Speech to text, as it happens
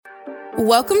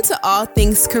Welcome to All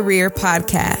Things Career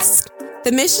Podcast.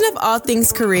 The mission of All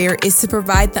Things Career is to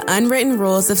provide the unwritten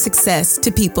rules of success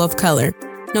to people of color.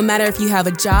 No matter if you have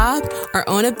a job or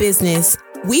own a business,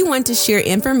 we want to share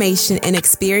information and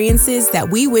experiences that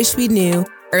we wish we knew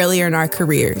earlier in our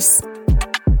careers.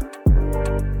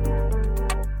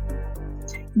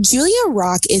 Julia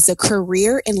Rock is a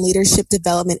career and leadership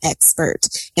development expert,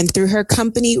 and through her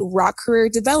company, Rock Career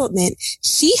Development,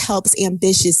 she helps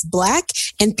ambitious Black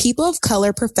and people of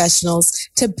color professionals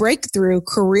to break through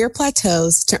career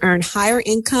plateaus to earn higher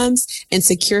incomes and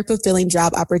secure fulfilling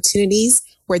job opportunities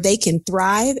where they can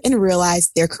thrive and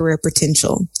realize their career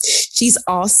potential. She's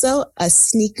also a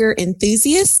sneaker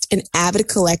enthusiast, an avid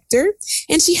collector,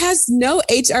 and she has no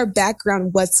HR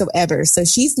background whatsoever. So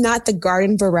she's not the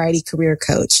garden variety career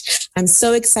coach. I'm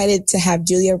so excited to have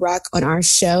Julia Rock on our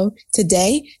show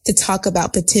today to talk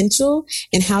about potential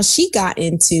and how she got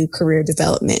into career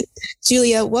development.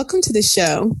 Julia, welcome to the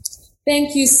show.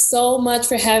 Thank you so much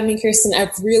for having me, Kirsten. I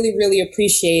really, really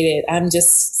appreciate it. I'm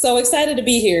just so excited to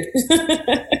be here.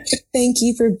 Thank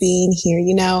you for being here.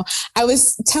 You know, I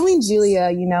was telling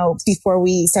Julia, before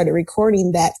we started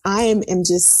recording that I am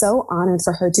just so honored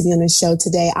for her to be on the show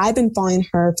today. I've been following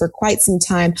her for quite some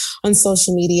time on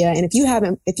social media. And if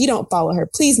you don't follow her,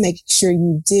 please make sure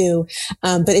you do.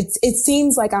 But it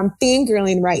seems like I'm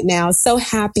fangirling right now. So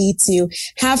happy to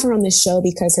have her on the show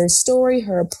because her story,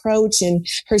 her approach, and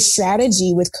her strategy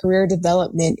with career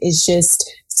development is just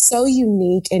so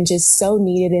unique and just so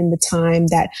needed in the time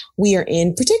that we are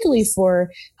in, particularly for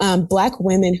Black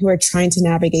women who are trying to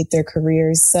navigate their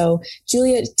careers. So,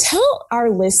 Julia, tell our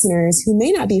listeners who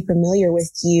may not be familiar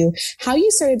with you how you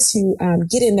started to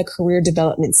get in the career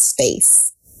development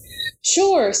space.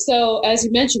 Sure. So, as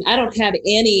you mentioned, I don't have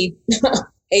any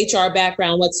HR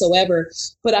background whatsoever,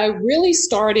 but I really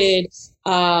started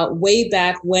way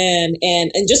back when,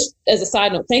 and just as a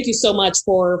side note, thank you so much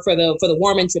for the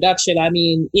warm introduction. I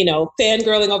mean,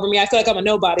 fangirling over me. I feel like I'm a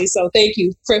nobody, so thank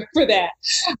you for that.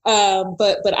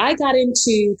 But I got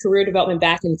into career development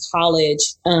back in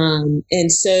college,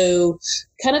 and so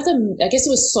kind of I guess it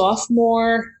was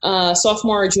sophomore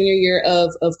or junior year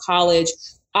of college.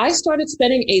 I started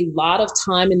spending a lot of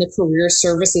time in the career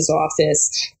services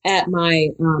office at my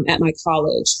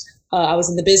college. I was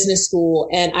in the business school,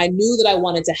 and I knew that I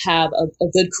wanted to have a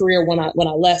good career when I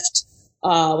left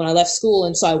school.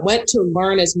 And so I went to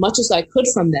learn as much as I could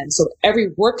from them. So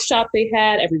every workshop they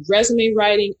had, every resume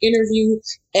writing, interview,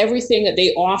 everything that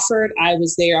they offered, I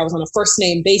was there. I was on a first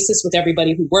name basis with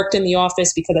everybody who worked in the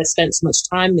office because I spent so much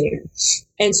time there.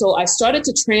 And so I started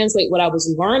to translate what I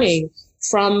was learning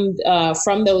from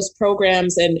those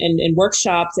programs and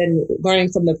workshops and learning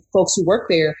from the folks who work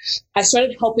there. I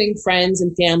started helping friends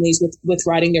and families with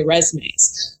writing their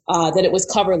resumes. Then it was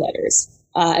cover letters.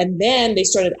 And then they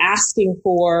started asking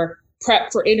for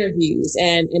prep for interviews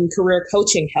and career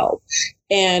coaching help.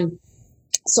 And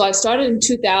so I started in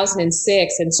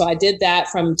 2006. And so I did that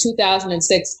from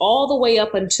 2006 all the way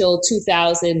up until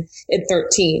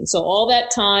 2013. So all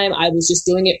that time I was just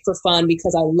doing it for fun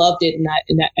because I loved it and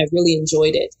I really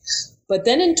enjoyed it. But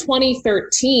then in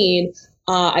 2013,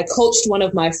 I coached one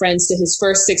of my friends to his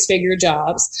first 6-figure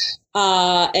jobs.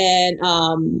 And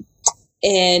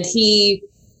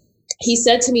he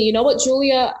said to me, you know what,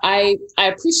 Julia, I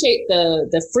appreciate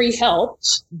the free help,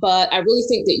 but I really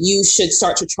think that you should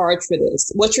start to charge for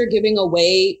this. What you're giving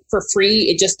away for free,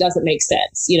 it just doesn't make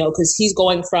sense, because he's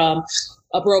going from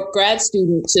a broke grad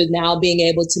student to now being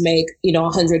able to make,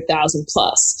 100,000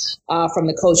 plus from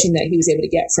the coaching that he was able to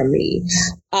get from me.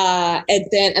 And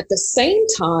then at the same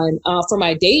time, for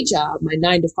my day job, my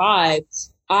 9-to-5,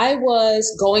 I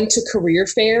was going to career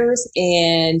fairs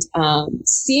and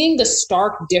seeing the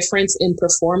stark difference in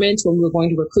performance when we were going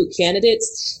to recruit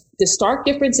candidates, the stark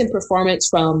difference in performance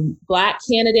from Black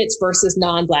candidates versus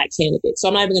non-Black candidates. So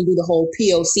I'm not even going to do the whole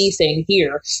POC thing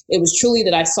here. It was truly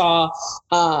that I saw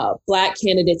Black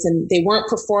candidates and they weren't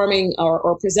performing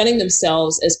or presenting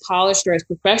themselves as polished or as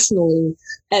professionally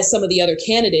as some of the other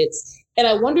candidates. And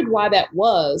I wondered why that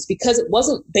was, because it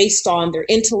wasn't based on their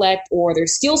intellect or their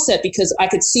skill set, because I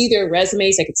could see their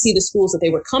resumes, I could see the schools that they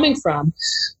were coming from,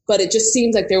 but it just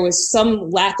seemed like there was some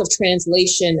lack of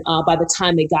translation by the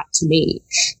time they got to me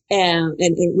and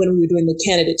when we were doing the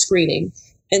candidate screening.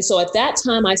 And so at that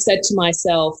time, I said to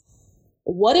myself,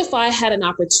 what if I had an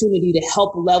opportunity to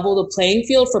help level the playing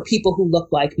field for people who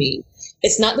look like me?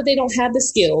 It's not that they don't have the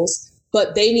skills,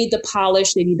 but they need the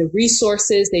polish, they need the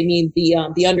resources, they need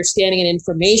the understanding and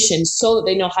information so that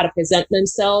they know how to present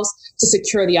themselves to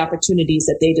secure the opportunities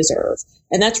that they deserve.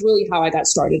 And that's really how I got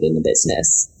started in the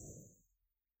business.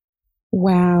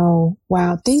 Wow.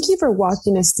 Wow. Thank you for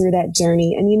walking us through that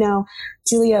journey. And,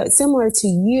 Julia, similar to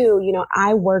you,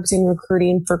 I worked in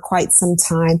recruiting for quite some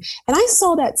time and I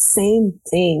saw that same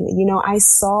thing. I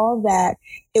saw that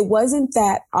it wasn't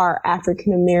that our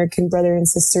African-American brothers and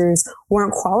sisters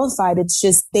weren't qualified. It's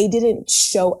just they didn't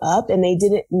show up and they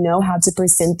didn't know how to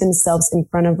present themselves in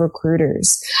front of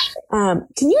recruiters.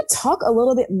 Can you talk a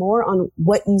little bit more on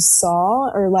what you saw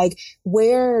or like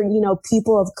where,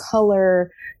 people of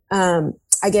color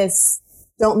I guess,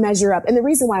 don't measure up. And the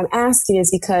reason why I'm asking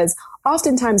is because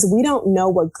oftentimes we don't know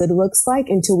what good looks like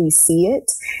until we see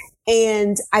it.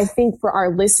 And I think for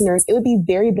our listeners, it would be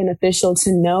very beneficial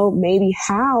to know maybe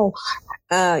how,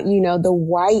 the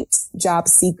white job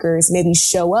seekers maybe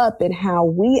show up and how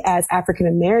we as African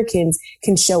Americans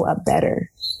can show up better.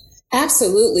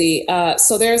 Absolutely.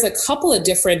 So there's a couple of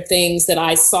different things that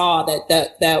I saw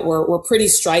that were pretty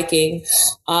striking.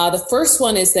 The first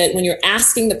one is that when you're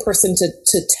asking the person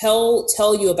to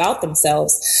tell you about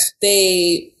themselves,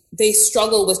 they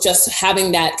struggle with just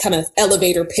having that kind of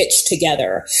elevator pitch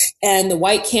together. And the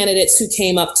white candidates who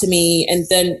came up to me and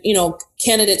then,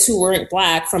 candidates who weren't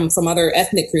Black from other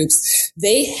ethnic groups,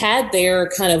 they had their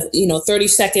kind of,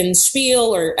 30-second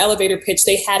spiel or elevator pitch.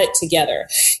 They had it together.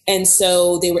 And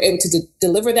so they were able to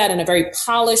deliver that in a very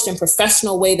polished and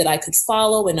professional way that I could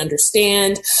follow and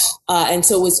understand. And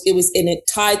so it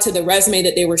tied to the resume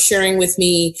that they were sharing with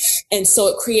me. And so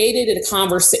it created a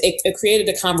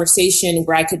conversation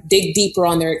where I could dig deeper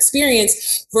on their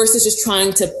experience versus just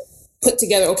trying to put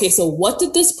together, okay, so what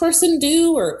did this person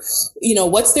do? Or,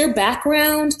 what's their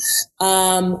background?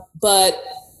 But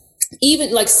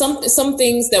even like some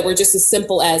things that were just as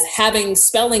simple as having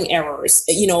spelling errors,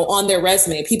 on their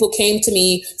resume. People came to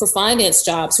me for finance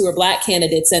jobs who were Black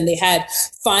candidates and they had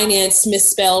finance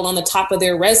misspelled on the top of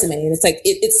their resume. And it's like,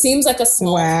 it seems like a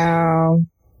small. Wow.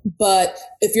 But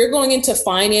if you're going into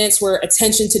finance where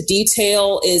attention to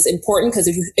detail is important, because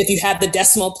if you have the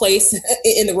decimal place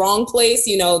in the wrong place,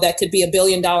 that could be $1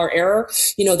 billion error.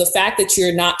 The fact that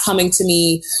you're not coming to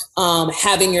me,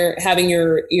 having your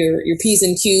P's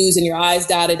and Q's and your I's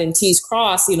dotted and T's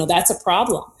crossed, that's a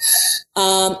problem.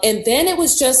 And then it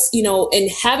was just, in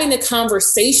having the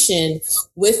conversation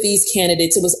with these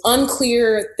candidates, it was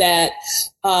unclear that,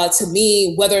 to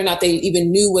me, whether or not they even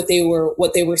knew what they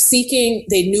were seeking.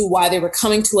 They knew why they were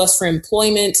coming to us for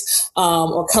employment,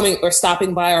 or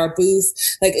stopping by our booth.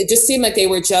 Like, it just seemed like they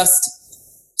were just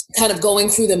kind of going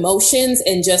through the motions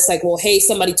and just like, well, hey,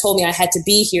 somebody told me I had to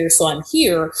be here, so I'm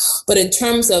here. But in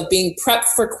terms of being prepped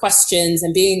for questions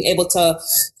and being able to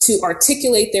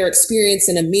articulate their experience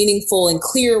in a meaningful and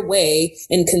clear way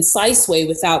and concise way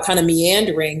without kind of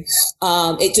meandering,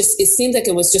 it seemed like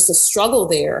it was just a struggle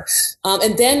there.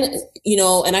 And then,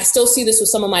 and I still see this with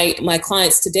some of my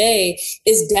clients today,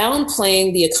 is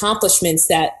downplaying the accomplishments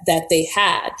that they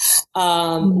had.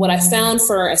 What I found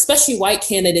for especially white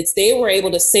candidates, they were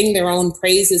able to sing their own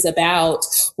praises about,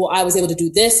 well, I was able to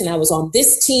do this and I was on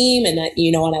this team and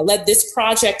and I led this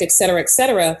project, et cetera, et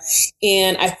cetera.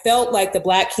 And I felt like the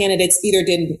Black candidates either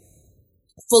didn't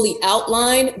fully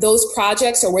outline those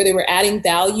projects or where they were adding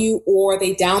value, or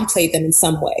they downplayed them in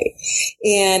some way.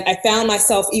 And I found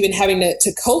myself even having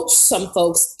to coach some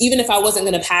folks, even if I wasn't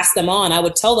going to pass them on. I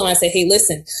would tell them, I say, hey,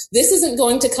 listen, this isn't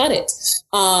going to cut it.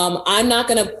 I'm not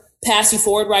going to pass you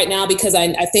forward right now because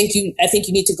I think you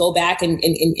need to go back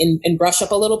and brush up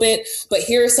a little bit. But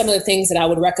here are some of the things that I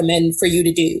would recommend for you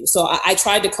to do. So I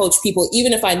tried to coach people,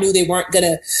 even if I knew they weren't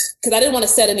gonna, because I didn't want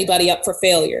to set anybody up for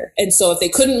failure. And so if they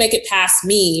couldn't make it past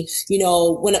me,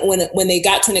 when they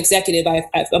got to an executive,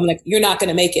 I'm like, you're not going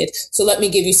to make it. So let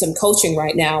me give you some coaching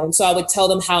right now. And so I would tell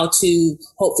them how to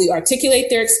hopefully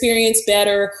articulate their experience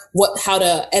better, how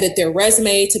to edit their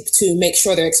resume to make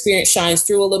sure their experience shines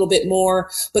through a little bit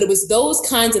more. But it was those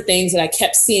kinds of things that I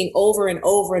kept seeing over and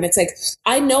over. And it's like,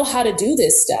 I know how to do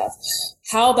this stuff.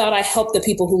 How about I help the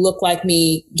people who look like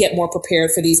me get more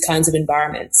prepared for these kinds of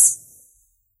environments?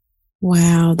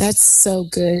 Wow, that's so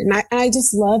good. And I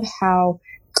just love how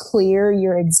clear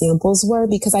your examples were,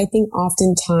 because I think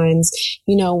oftentimes,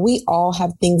 we all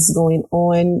have things going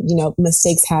on,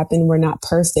 mistakes happen. We're not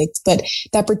perfect. But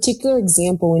that particular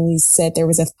example, when you said there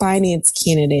was a finance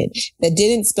candidate that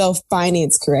didn't spell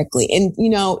finance correctly, and,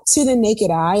 to the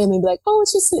naked eye, and they'd be like, oh,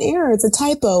 it's just an error. It's a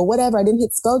typo, whatever. I didn't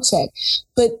hit spell check.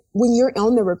 But when you're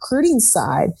on the recruiting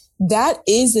side, that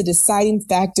is the deciding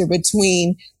factor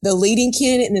between the leading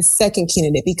candidate and the second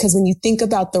candidate. Because when you think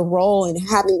about the role and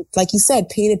having, like you said,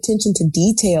 paying attention to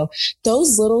detail,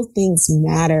 those little things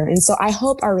matter. And so I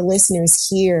hope our listeners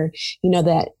hear,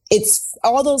 that it's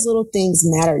all those little things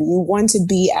matter. You want to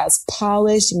be as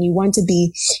polished and you want to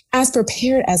be as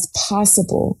prepared as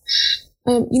possible.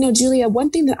 Julia, one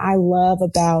thing that I love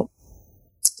about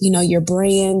your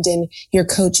brand and your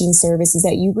coaching service is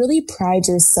that you really pride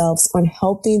yourselves on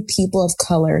helping people of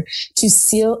color to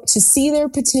see their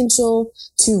potential,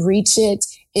 to reach it,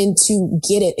 and to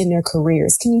get it in their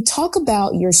careers. Can you talk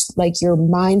about your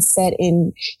mindset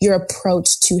and your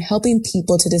approach to helping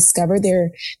people to discover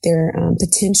their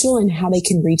potential and how they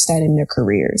can reach that in their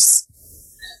careers?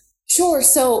 Sure.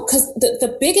 So, because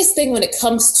the biggest thing when it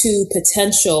comes to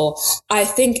potential, I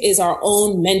think, is our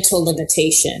own mental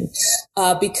limitation.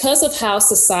 Because of how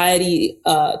society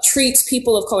treats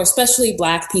people of color, especially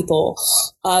Black people,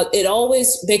 it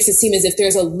always makes it seem as if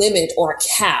there's a limit or a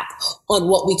cap on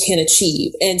what we can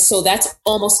achieve. And so that's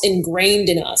almost ingrained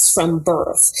in us from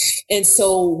birth. And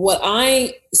so what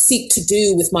I seek to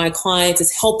do with my clients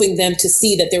is helping them to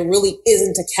see that there really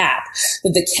isn't a cap,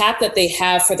 that the cap that they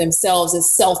have for themselves is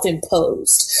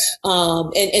self-imposed.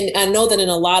 And I know that in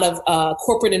a lot of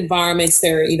corporate environments,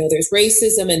 there's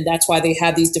racism, and that's why they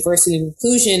have these diversity and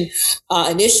inclusion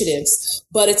initiatives.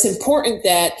 But it's important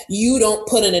that you don't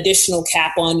put an additional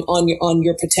cap on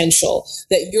your potential,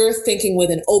 that you're thinking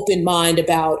with an open mind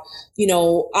about,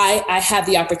 I have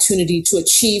the opportunity to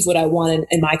achieve what I want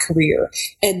in my career.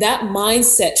 And that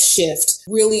mindset shift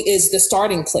really is the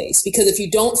starting place, because if you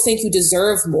don't think you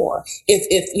deserve more,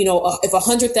 if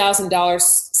 $100,000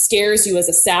 scares you as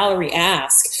a salary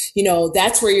ask,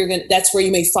 that's where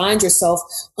you may find yourself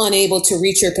unable to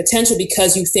reach your potential,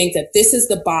 because you think that this is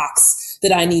the box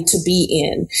that I need to be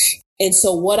in. And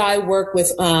so what I work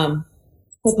with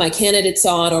my candidates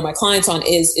on, or my clients on,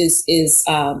 is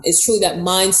truly that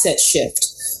mindset shift.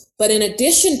 But in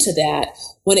addition to that,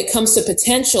 when it comes to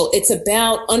potential, it's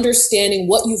about understanding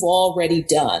what you've already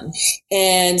done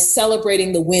and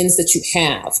celebrating the wins that you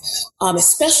have.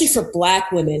 Especially for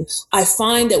Black women, I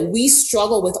find that we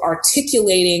struggle with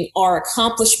articulating our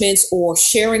accomplishments or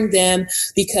sharing them,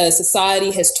 because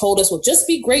society has told us, well, just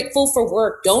be grateful for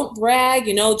work. Don't brag,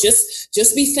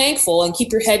 just be thankful and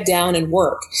keep your head down and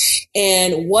work.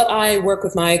 And what I work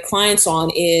with my clients on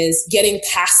is getting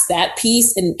past that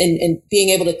piece and being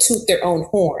able to toot their own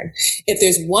horn. If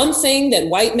there's one thing that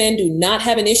white men do not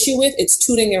have an issue with, it's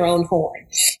tooting their own horn.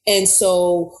 And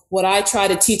so what I try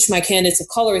to teach my candidates of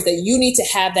color is that you need to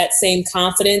have that same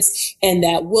confidence and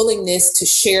that willingness to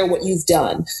share what you've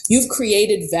done. You've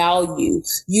created value.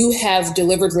 You have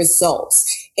delivered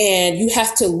results. And you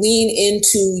have to lean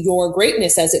into your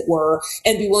greatness, as it were,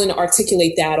 and be willing to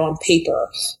articulate that on paper.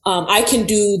 I can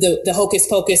do the hocus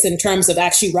pocus in terms of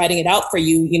actually writing it out for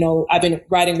you. I've been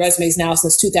writing resumes now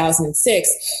since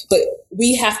 2006, but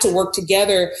we have to work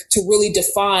together to really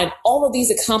define all of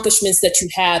these accomplishments that you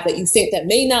have that you think that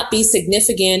may not be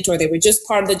significant, or they were just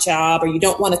part of the job, or you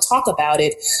don't want to talk about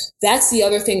it. That's the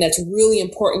other thing that's really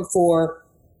important for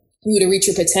you to reach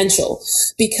your potential,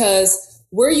 because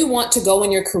where you want to go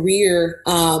in your career,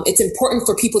 it's important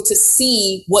for people to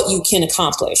see what you can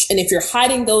accomplish. And if you're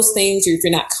hiding those things, or if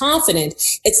you're not confident,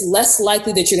 it's less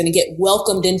likely that you're going to get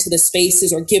welcomed into the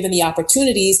spaces or given the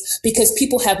opportunities, because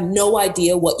people have no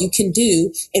idea what you can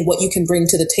do and what you can bring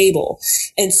to the table.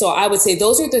 And so I would say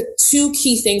those are the two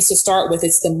key things to start with.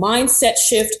 It's the mindset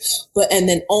shift, and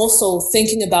then also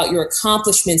thinking about your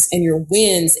accomplishments and your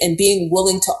wins and being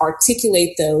willing to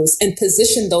articulate those and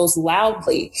position those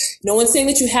loudly. No one's saying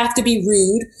that you have to be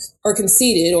rude or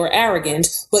conceited or arrogant,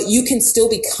 but you can still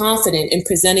be confident in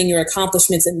presenting your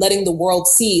accomplishments and letting the world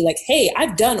see, like, hey,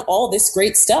 I've done all this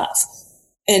great stuff.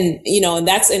 And,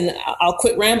 and I'll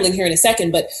quit rambling here in a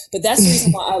second, but that's the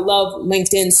reason why I love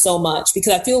LinkedIn so much,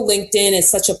 because I feel LinkedIn is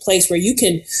such a place where you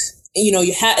can,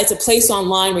 it's a place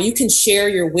online where you can share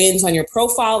your wins on your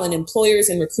profile, and employers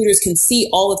and recruiters can see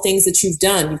all the things that you've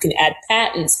done. You can add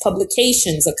patents,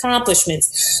 publications,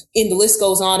 accomplishments, and the list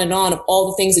goes on and on of all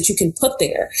the things that you can put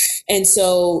there. And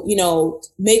so,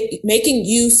 making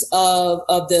use of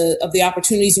the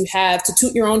opportunities you have to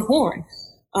toot your own horn.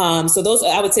 So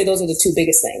I would say those are the two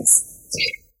biggest things.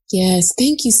 Yes.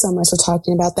 Thank you so much for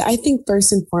talking about that. I think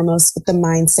first and foremost with the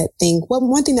mindset thing,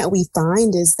 one thing that we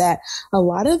find is that a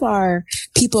lot of our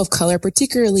people of color,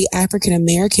 particularly African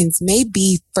Americans, may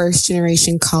be first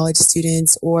generation college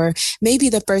students, or maybe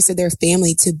the first of their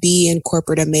family to be in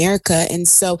corporate America. And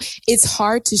so it's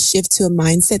hard to shift to a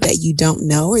mindset that you don't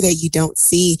know or that you don't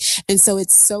see. And so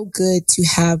it's so good to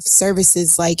have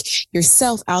services like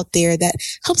yourself out there that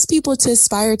helps people to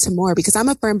aspire to more, because I'm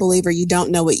a firm believer you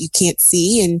don't know what you can't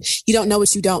see. And you don't know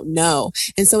what you don't know.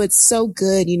 And so it's so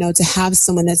good, to have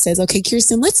someone that says, okay,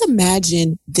 Kirsten, let's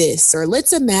imagine this, or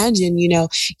let's imagine, you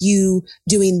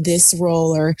doing this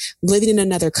role or living in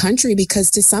another country, because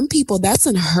to some people that's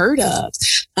unheard of.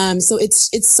 So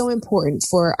it's so important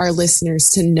for our listeners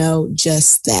to know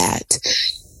just that.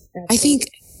 Absolutely. I think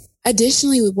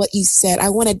additionally, with what you said, I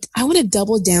want to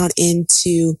double down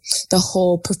into the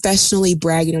whole professionally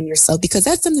bragging on yourself, because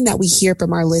that's something that we hear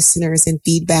from our listeners, and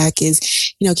feedback is,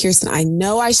 Kirsten, I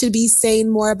know I should be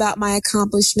saying more about my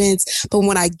accomplishments, but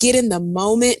when I get in the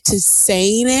moment to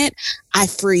saying it, I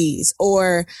freeze,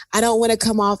 or I don't want to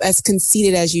come off as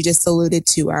conceited, as you just alluded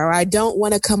to, or I don't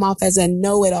want to come off as a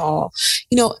know-it-all.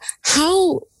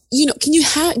 Can you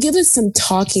give us some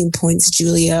talking points,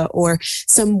 Julia, or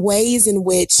some ways in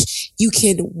which you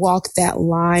can walk that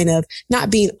line of not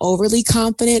being overly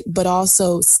confident, but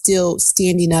also still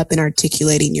standing up and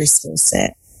articulating your skill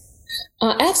set?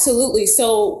 Absolutely.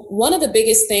 So one of the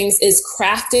biggest things is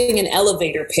crafting an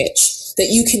elevator pitch that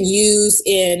you can use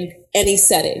in any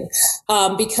setting.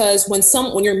 Because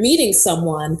when you're meeting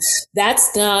someone,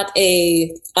 that's not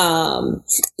a,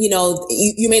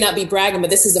 you may not be bragging, but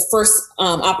this is the first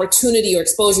opportunity or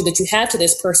exposure that you have to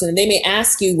this person. And they may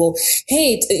ask you, well,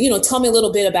 hey, tell me a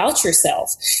little bit about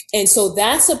yourself. And so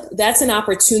that's an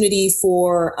opportunity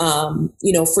for,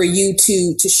 for you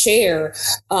to share,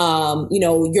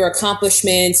 your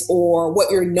accomplishments or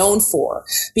what you're known for,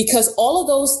 because all of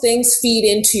those things feed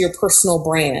into your personal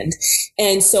brand.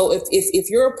 And so if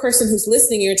you're a person who's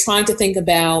listening, you're trying to think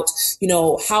about,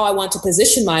 how I want to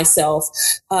position myself,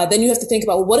 then you have to think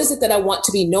about, well, what is it that I want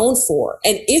to be known for?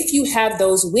 And if you have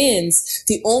those wins,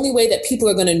 the only way that people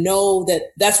are going to know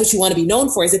that that's what you want to be known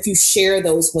for is if you share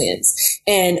those wins.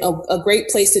 And a great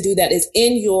place to do that is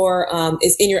in your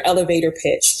elevator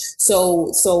pitch.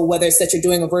 So whether it's that you're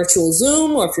doing a virtual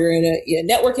Zoom, or if you're in a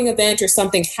networking event or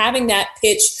something, having that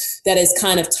pitch that is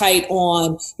kind of tight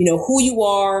on, who you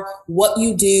are, what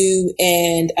you do,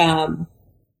 and, and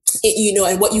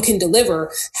what you can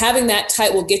deliver, having that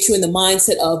tight will get you in the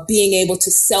mindset of being able to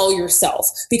sell yourself,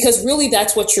 because really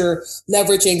that's what you're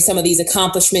leveraging some of these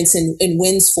accomplishments and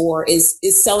wins for is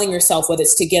selling yourself, whether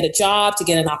it's to get a job, to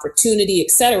get an opportunity,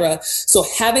 etc. So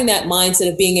having that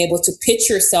mindset of being able to pitch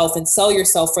yourself and sell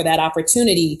yourself for that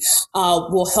opportunity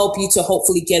will help you to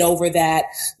hopefully get over that,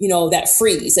 that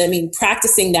freeze. I mean,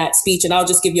 practicing that speech, and I'll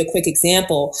just give you a quick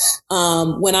example.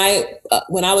 When I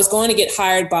was going to get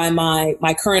hired by my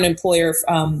current employer,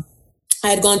 I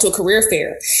had gone to a career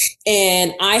fair,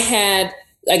 and I had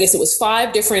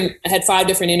 5 different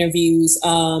interviews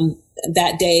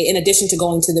that day, in addition to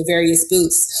going to the various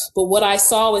booths. But what I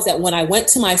saw was that when I went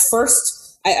to my first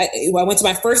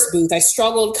booth, I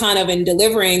struggled kind of in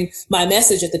delivering my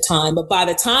message at the time. But by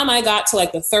the time I got to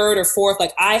like the third or fourth,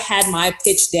 I had my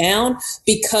pitch down,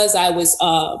 because I was,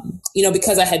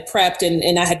 because I had prepped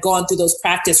and I had gone through those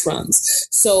practice runs.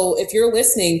 So if you're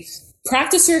listening,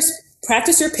 practice your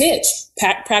pitch,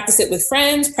 practice it with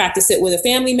friends, practice it with a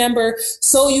family member,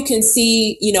 so you can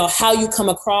see, how you come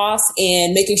across,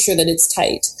 and making sure that it's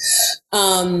tight.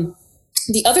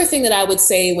 The other thing that I would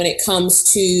say when it comes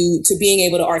to being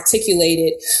able to articulate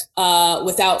it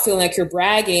without feeling like you're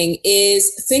bragging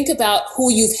is think about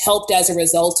who you've helped as a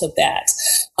result of that.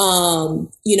 So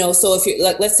if you're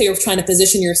let's say you're trying to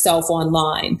position yourself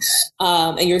online,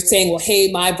 and you're saying, well,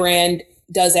 hey, my brand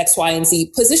does X, Y, and Z.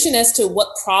 Position as to what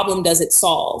problem does it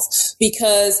solve,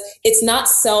 because it's not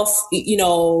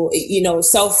self-praise.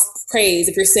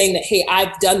 If you're saying that, hey,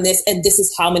 I've done this and this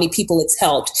is how many people it's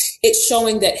helped, it's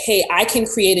showing that, hey, I can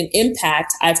create an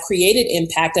impact. I've created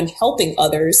impact. I'm helping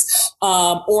others,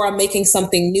 or I'm making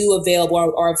something new available,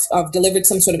 or I've delivered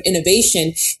some sort of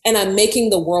innovation, and I'm making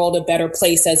the world a better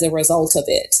place as a result of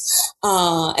it.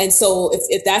 And so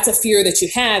if that's a fear that you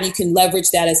have, you can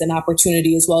leverage that as an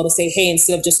opportunity as well to say, hey,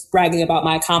 instead of just bragging about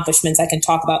my accomplishments, I can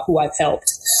talk about who I've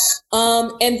helped.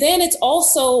 And then it's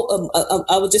also,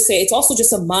 I would just say, it's also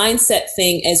just a mindset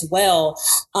thing as well.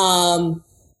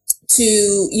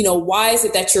 Why is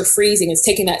it that you're freezing? It's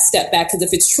taking that step back. Because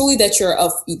if it's truly that you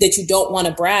don't want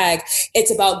to brag,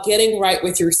 it's about getting right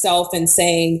with yourself and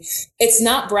saying, it's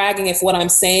not bragging if what I'm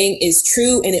saying is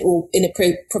true, and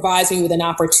it provides me with an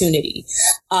opportunity.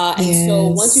 And so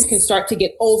once you can start to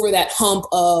get over that hump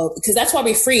of, because that's why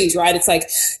we freeze, right? It's like,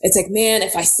 man,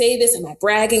 if I say this, am I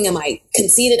bragging?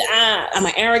 conceited? Am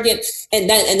I arrogant? And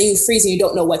then you freeze and you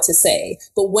don't know what to say.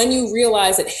 But when you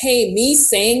realize that, hey, me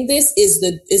saying this is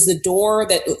the door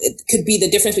that it could be the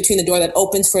difference between the door that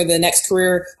opens for the next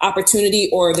career opportunity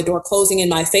or the door closing in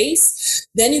my face,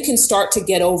 then you can start to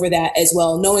get over that as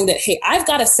well, knowing that, hey, I've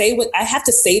got to say what I have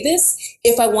to say this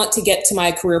if I want to get to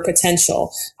my career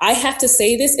potential. I have to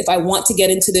say this if I want to get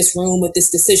into this room with this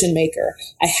decision maker.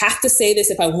 I have to say this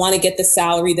if I want to get the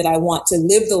salary that I want, to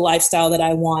live the lifestyle that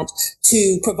I want,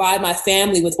 to provide my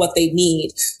family with what they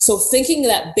need. So thinking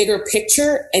that bigger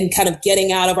picture and kind of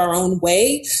getting out of our own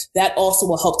way, that also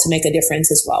will help to make a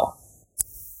difference as well.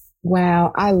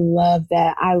 Wow. I love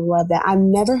that. I love that. I've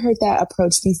never heard that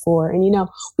approach before. And,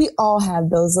 we all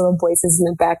have those little voices in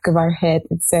the back of our head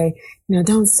that say,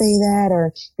 don't say that,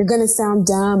 or you're going to sound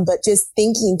dumb. But just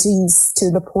thinking to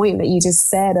the point that you just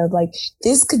said of like,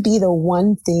 this could be the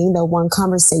one thing, the one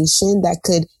conversation that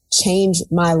could change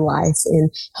my life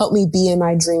and help me be in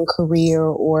my dream career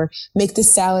or make the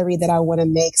salary that I want to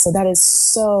make. So that is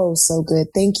so, so good.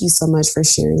 Thank you so much for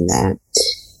sharing that.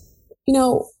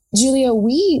 Julia,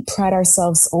 we pride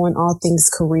ourselves on all things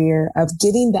career of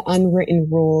giving the unwritten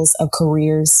rules of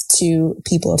careers to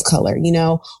people of color.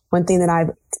 One thing that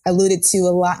I've alluded to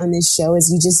a lot on this show is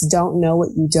you just don't know what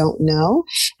you don't know.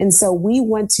 And so we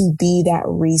want to be that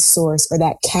resource or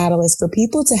that catalyst for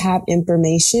people to have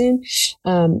information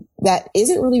that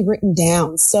isn't really written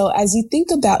down. So as you think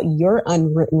about your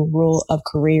unwritten rule of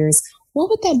careers, what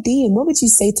would that be? And what would you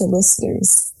say to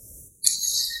listeners?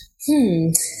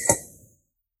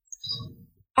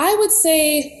 I would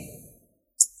say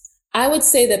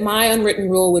that my unwritten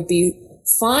rule would be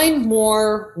find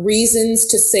more reasons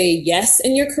to say yes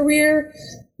in your career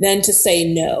than to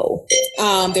say no.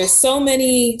 There's so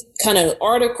many kind of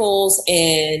articles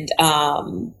and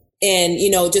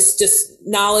just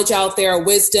knowledge out there,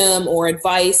 wisdom or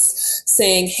advice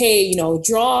saying, hey,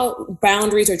 draw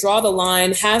boundaries or draw the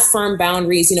line, have firm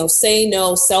boundaries, say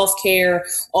no, self-care,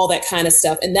 all that kind of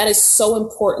stuff. And that is so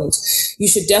important. You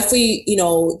should definitely,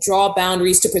 draw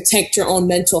boundaries to protect your own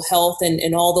mental health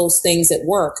and all those things at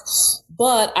work.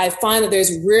 But I find that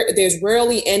there's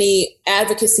rarely any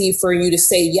advocacy for you to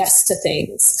say yes to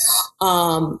things.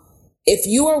 If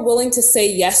you are willing to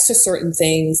say yes to certain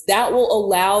things, that will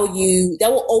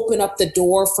open up the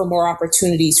door for more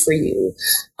opportunities for you.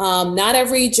 Not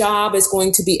every job is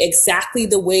going to be exactly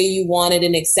the way you want it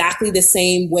in exactly the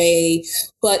same way,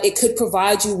 but it could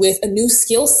provide you with a new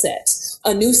skill set,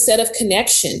 a new set of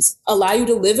connections, allow you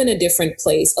to live in a different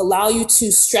place, allow you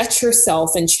to stretch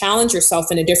yourself and challenge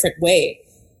yourself in a different way.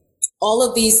 All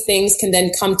of these things can then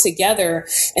come together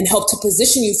and help to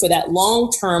position you for that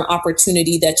long-term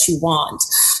opportunity that you want.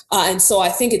 And so I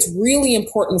think it's really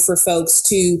important for folks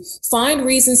to find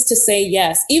reasons to say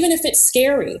yes, even if it's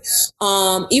scary.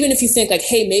 Even if you think like,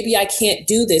 hey, maybe I can't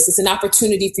do this. It's an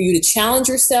opportunity for you to challenge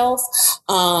yourself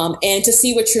and to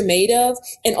see what you're made of,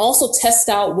 and also test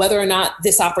out whether or not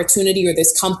this opportunity or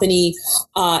this company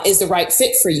is the right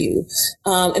fit for you.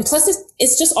 And plus,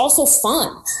 it's just also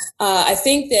fun. I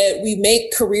think that we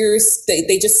make careers,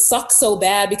 they just suck so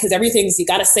bad because you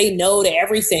got to say no to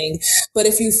everything. But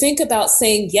if you think about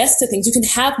saying yes to things, you can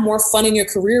have more fun in your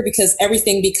career because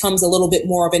everything becomes a little bit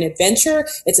more of an adventure.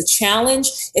 It's a challenge.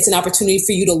 It's an opportunity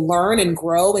for you to learn and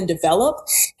grow and develop.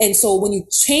 And so when you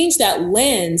change that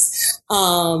lens,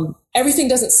 everything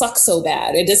doesn't suck so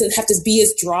bad. It doesn't have to be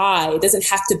as dry. It doesn't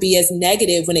have to be as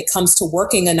negative when it comes to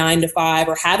working a 9-to-5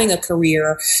 or having a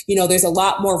career. There's a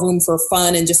lot more room for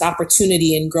fun and just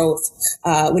opportunity and growth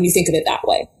when you think of it that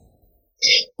way.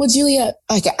 Well, Julia,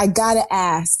 I gotta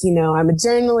ask, I'm a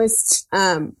journalist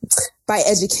by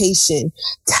education.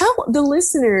 Tell the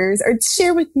listeners or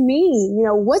share with me,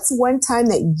 what's one time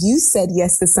that you said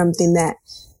yes to something that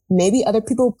maybe other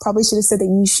people probably should have said that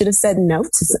you should have said no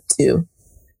to?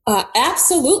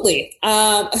 Absolutely.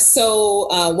 So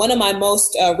one of my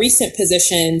most recent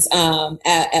positions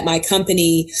at my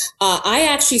company, I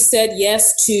actually said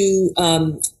yes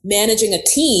to managing a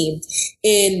team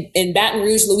in Baton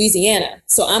Rouge, Louisiana.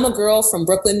 So I'm a girl from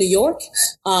Brooklyn, New York.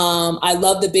 I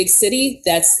love the big city.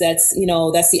 That's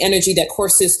the energy that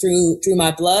courses through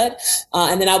my blood.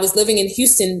 And then I was living in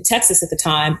Houston, Texas at the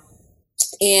time.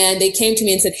 And they came to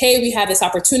me and said, hey, we have this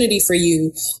opportunity for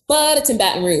you, but it's in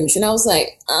Baton Rouge. And I was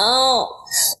like, oh,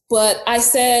 But I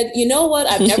said, you know what?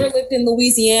 I've never lived in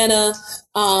Louisiana.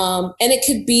 And it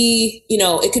could be,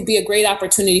 it could be a great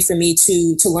opportunity for me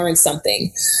to learn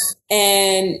something.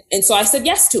 And so I said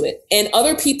yes to it. And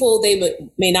other people, they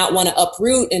may not want to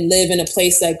uproot and live in a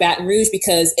place like Baton Rouge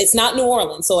because it's not New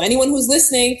Orleans. So anyone who's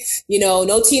listening,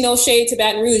 no tea, no shade to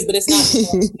Baton Rouge, but it's not New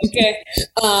Orleans, okay?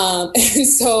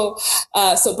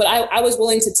 But I was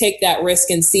willing to take that risk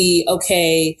and see,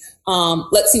 okay,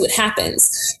 let's see what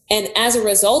happens. And as a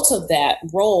result of that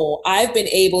role, I've been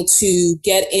able to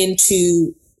get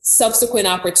into subsequent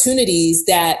opportunities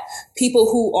that people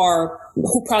who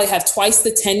probably have twice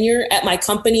the tenure at my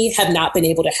company have not been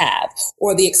able to have,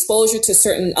 or the exposure to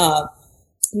certain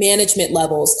management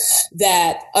levels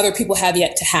that other people have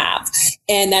yet to have.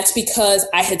 And that's because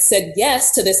I had said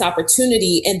yes to this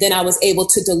opportunity, and then I was able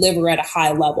to deliver at a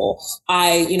high level.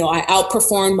 I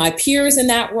outperformed my peers in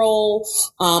that role.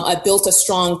 I built a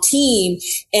strong team.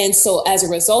 And so as a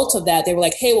result of that, they were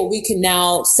like, hey, well, we can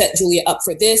now set Julia up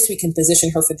for this. We can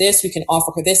position her for this. We can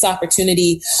offer her this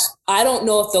opportunity. I don't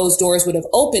know if those doors would have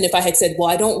opened if I had said, well,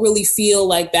 I don't really feel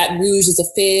like Baton Rouge is a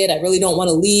fit. I really don't want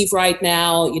to leave right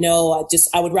now.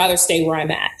 I would rather stay where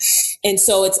I'm at. And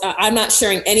so I'm not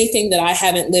sharing anything that I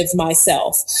haven't lived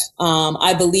myself.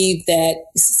 I believe that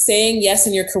saying yes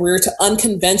in your career to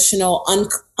unconventional,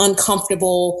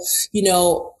 uncomfortable,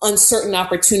 uncertain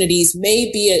opportunities may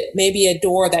be a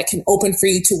door that can open for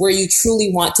you to where you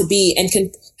truly want to be, and can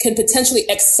potentially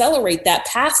accelerate that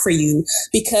path for you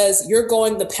because you're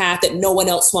going the path that no one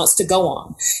else wants to go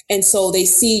on. And so they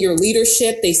see your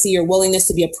leadership, they see your willingness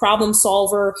to be a problem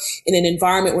solver in an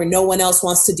environment where no one else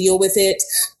wants to deal with it.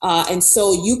 And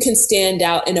so you can stand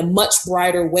out in a much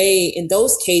brighter way in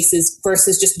those cases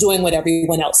versus just doing what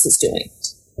everyone else is doing.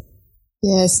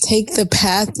 Yes, take the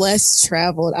path less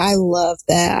traveled. I love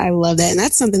that. And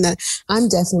that's something that I'm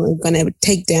definitely going to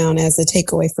take down as a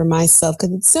takeaway for myself,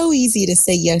 because it's so easy to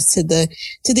say yes to the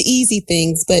easy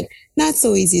things, but not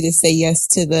so easy to say yes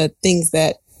to the things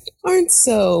that aren't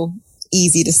so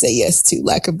easy to say yes to,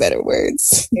 lack of better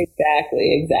words.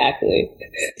 Exactly.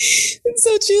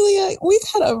 So, Julia, we've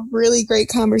had a really great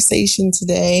conversation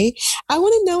today. I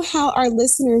want to know how our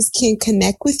listeners can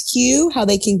connect with you, how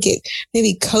they can get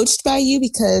maybe coached by you,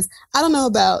 because I don't know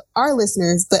about our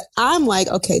listeners, but I'm like,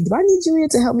 okay, do I need Julia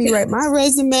to help me write my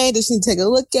resume? Does she need to take a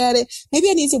look at it? Maybe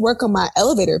I need to work on my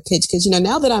elevator pitch because,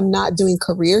 now that I'm not doing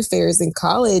career fairs in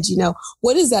college,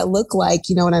 what does that look like?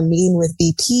 When I'm meeting with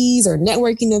VPs or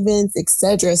networking events,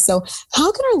 etc. So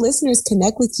how can our listeners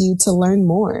connect with you to learn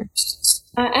more?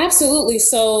 Absolutely.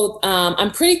 So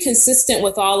I'm pretty consistent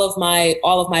with all of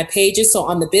my pages. So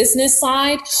on the business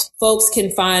side, folks can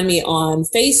find me on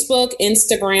Facebook,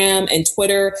 Instagram, and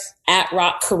Twitter at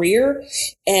Rock Career.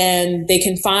 And they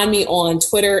can find me on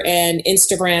Twitter and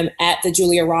Instagram at the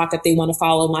Julia Rock if they want to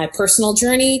follow my personal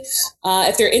journey.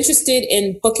 If they're interested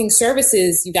in booking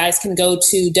services, you guys can go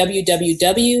to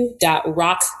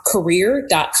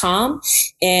www.rockcareer.com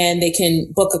and they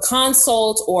can book a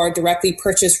consult or directly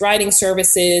purchase writing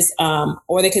services,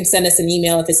 or they can send us an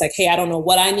email if it's like, hey, I don't know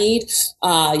what I need.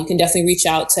 You can definitely reach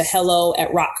out to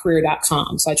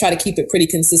hello@rockcareer.com. So I try to keep it pretty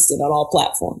consistent on all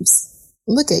platforms.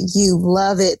 Look at you.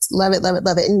 Love it. Love it. Love it.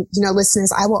 Love it. And,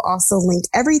 listeners, I will also link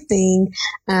everything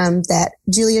that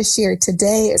Julia shared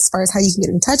today as far as how you can get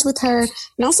in touch with her.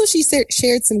 And also she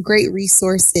shared some great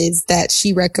resources that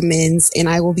she recommends, and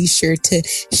I will be sure to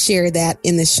share that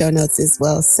in the show notes as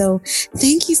well. So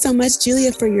thank you so much,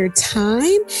 Julia, for your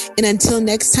time. And until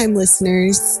next time,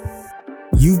 listeners.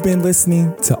 You've been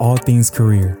listening to All Things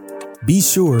Career. Be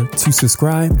sure to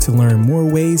subscribe to learn more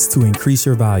ways to increase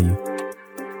your value.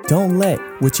 Don't let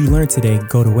what you learned today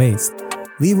go to waste.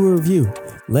 Leave a review.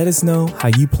 Let us know how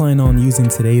you plan on using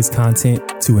today's content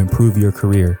to improve your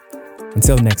career.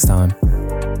 Until next time.